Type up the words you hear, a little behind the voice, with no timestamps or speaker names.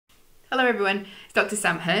Hello everyone, it's Dr.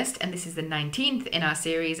 Sam Hurst and this is the 19th in our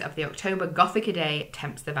series of the October Gothic a Day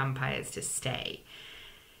Tempts the Vampires to Stay.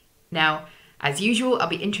 Now, as usual, I'll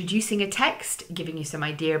be introducing a text, giving you some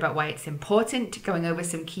idea about why it's important, going over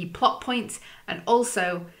some key plot points, and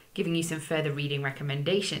also giving you some further reading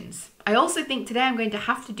recommendations. I also think today I'm going to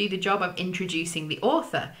have to do the job of introducing the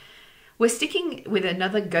author. We're sticking with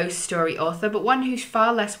another ghost story author, but one who's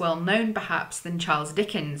far less well known perhaps than Charles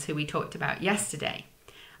Dickens, who we talked about yesterday.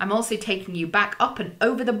 I'm also taking you back up and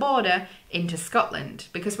over the border into Scotland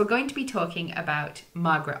because we're going to be talking about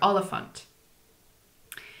Margaret Oliphant.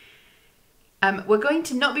 We're going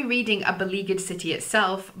to not be reading a beleaguered city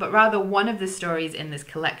itself, but rather one of the stories in this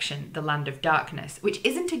collection, The Land of Darkness, which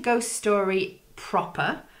isn't a ghost story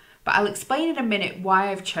proper, but I'll explain in a minute why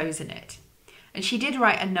I've chosen it. And she did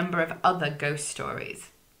write a number of other ghost stories.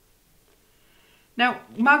 Now,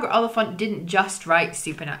 Margaret Oliphant didn't just write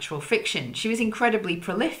supernatural fiction. She was incredibly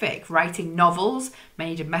prolific, writing novels,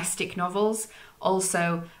 many domestic novels,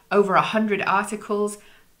 also over 100 articles,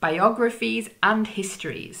 biographies, and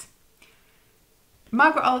histories.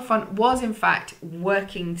 Margaret Oliphant was, in fact,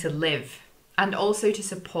 working to live and also to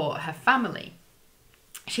support her family.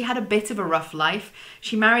 She had a bit of a rough life.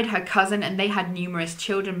 She married her cousin and they had numerous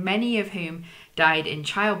children, many of whom died in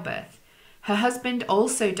childbirth. Her husband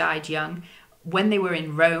also died young when they were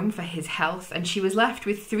in Rome for his health, and she was left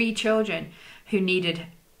with 3 children who needed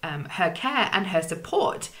her care and her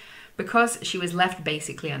support because she was left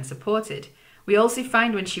basically unsupported. We also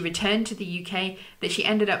find when she returned to the UK that she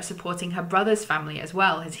ended up supporting her brother's family as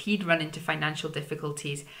well, as he'd run into financial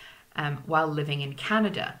difficulties while living in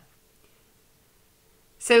Canada.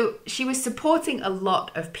 So she was supporting a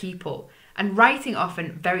lot of people and writing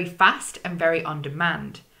often very fast and very on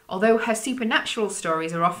demand. Although her supernatural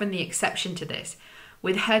stories are often the exception to this,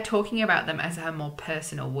 with her talking about them as her more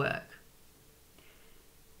personal work.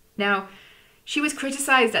 Now, she was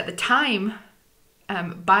criticised at the time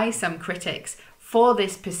by some critics for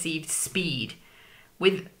this perceived speed,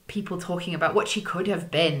 with people talking about what she could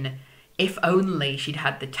have been if only she'd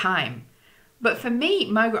had the time. But for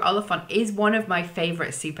me, Margaret Oliphant is one of my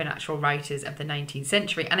favourite supernatural writers of the 19th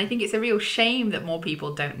century, and I think it's a real shame that more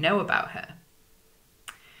people don't know about her.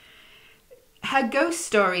 Her ghost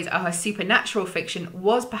stories or her supernatural fiction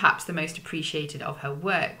was perhaps the most appreciated of her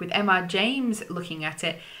work, with M.R. James looking at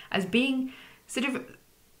it as being sort of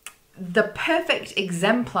the perfect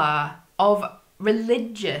exemplar of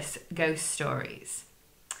religious ghost stories.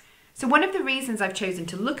 So one of the reasons I've chosen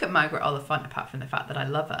to look at Margaret Oliphant, apart from the fact that I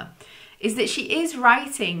love her, is that she is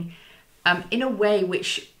writing in a way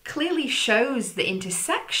which clearly shows the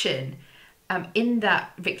intersection in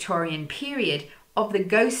that Victorian period of the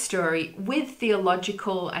ghost story with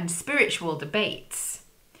theological and spiritual debates.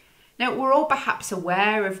 Now, we're all perhaps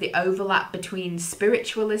aware of the overlap between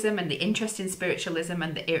spiritualism and the interest in spiritualism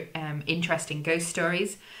and the interest in ghost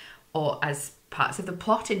stories, or as parts of the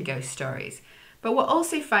plot in ghost stories. But we're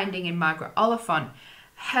also finding in Margaret Oliphant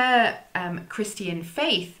her Christian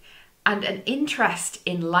faith and an interest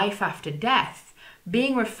in life after death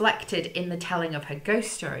being reflected in the telling of her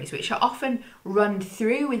ghost stories, which are often run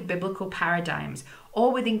through with biblical paradigms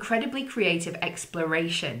or with incredibly creative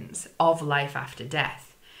explorations of life after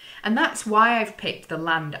death. And that's why I've picked the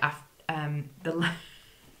land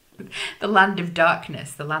the Land of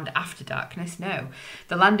Darkness, the Land After Darkness, no,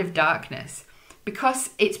 the Land of Darkness,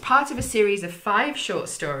 because it's part of a series of 5 short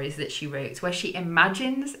stories that she wrote where she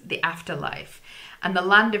imagines the afterlife. And the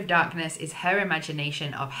Land of Darkness is her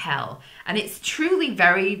imagination of hell. And it's truly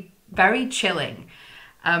very, very chilling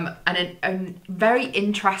and a very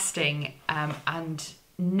interesting and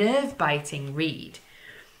nerve-biting read.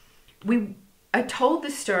 We are told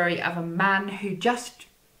the story of a man who just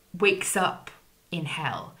wakes up in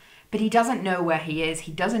hell, but he doesn't know where he is.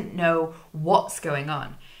 He doesn't know what's going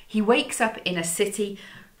on. He wakes up in a city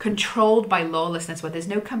controlled by lawlessness, where there's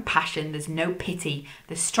no compassion, there's no pity,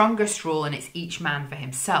 the strongest rule, and it's each man for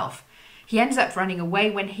himself. He ends up running away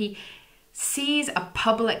when he sees a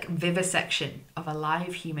public vivisection of a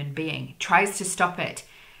live human being, tries to stop it,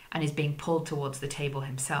 and is being pulled towards the table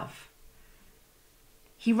himself.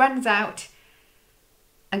 He runs out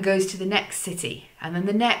and goes to the next city, and then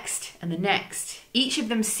the next, and the next, each of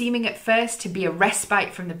them seeming at first to be a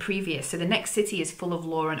respite from the previous. So the next city is full of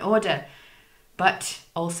law and order, but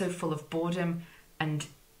also full of boredom and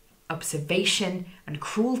observation and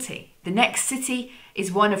cruelty. The next city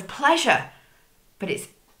is one of pleasure, but it's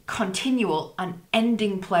continual,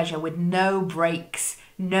 unending pleasure with no breaks,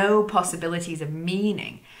 no possibilities of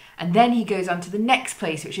meaning. And then he goes on to the next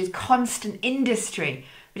place, which is constant industry,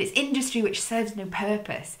 but it's industry which serves no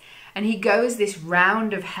purpose. And he goes this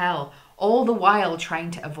round of hell all the while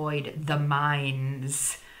trying to avoid the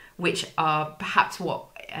mines, which are perhaps what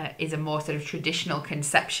is a more sort of traditional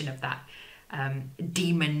conception of that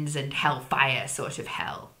demons and hellfire sort of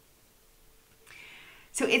hell.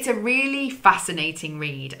 So it's a really fascinating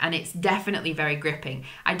read, and it's definitely very gripping.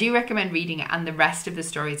 I do recommend reading it and the rest of the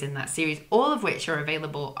stories in that series, all of which are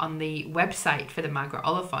available on the website for the Margaret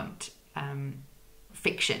Oliphant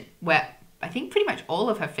fiction, where I think pretty much all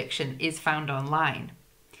of her fiction is found online.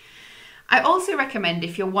 I also recommend,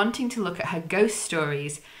 if you're wanting to look at her ghost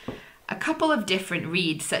stories, a couple of different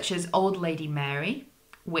reads, such as Old Lady Mary,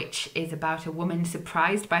 which is about a woman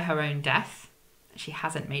surprised by her own death. She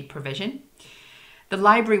hasn't made provision. The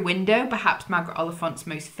Library Window, perhaps Margaret Oliphant's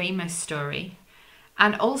most famous story.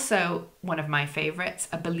 And also, one of my favourites,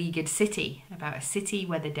 A Beleaguered City, about a city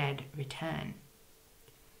where the dead return.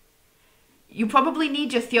 You probably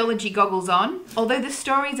need your theology goggles on, although the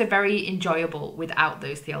stories are very enjoyable without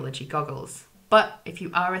those theology goggles. But if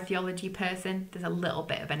you are a theology person, there's a little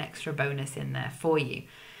bit of an extra bonus in there for you.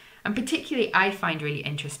 And particularly, I find really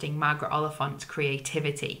interesting Margaret Oliphant's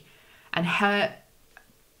creativity and her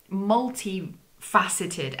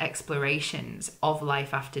multi-faceted explorations of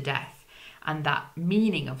life after death and that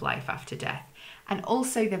meaning of life after death, and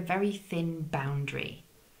also the very thin boundary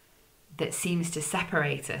that seems to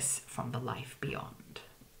separate us from the life beyond.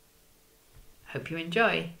 Hope you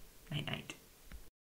enjoy. Night night.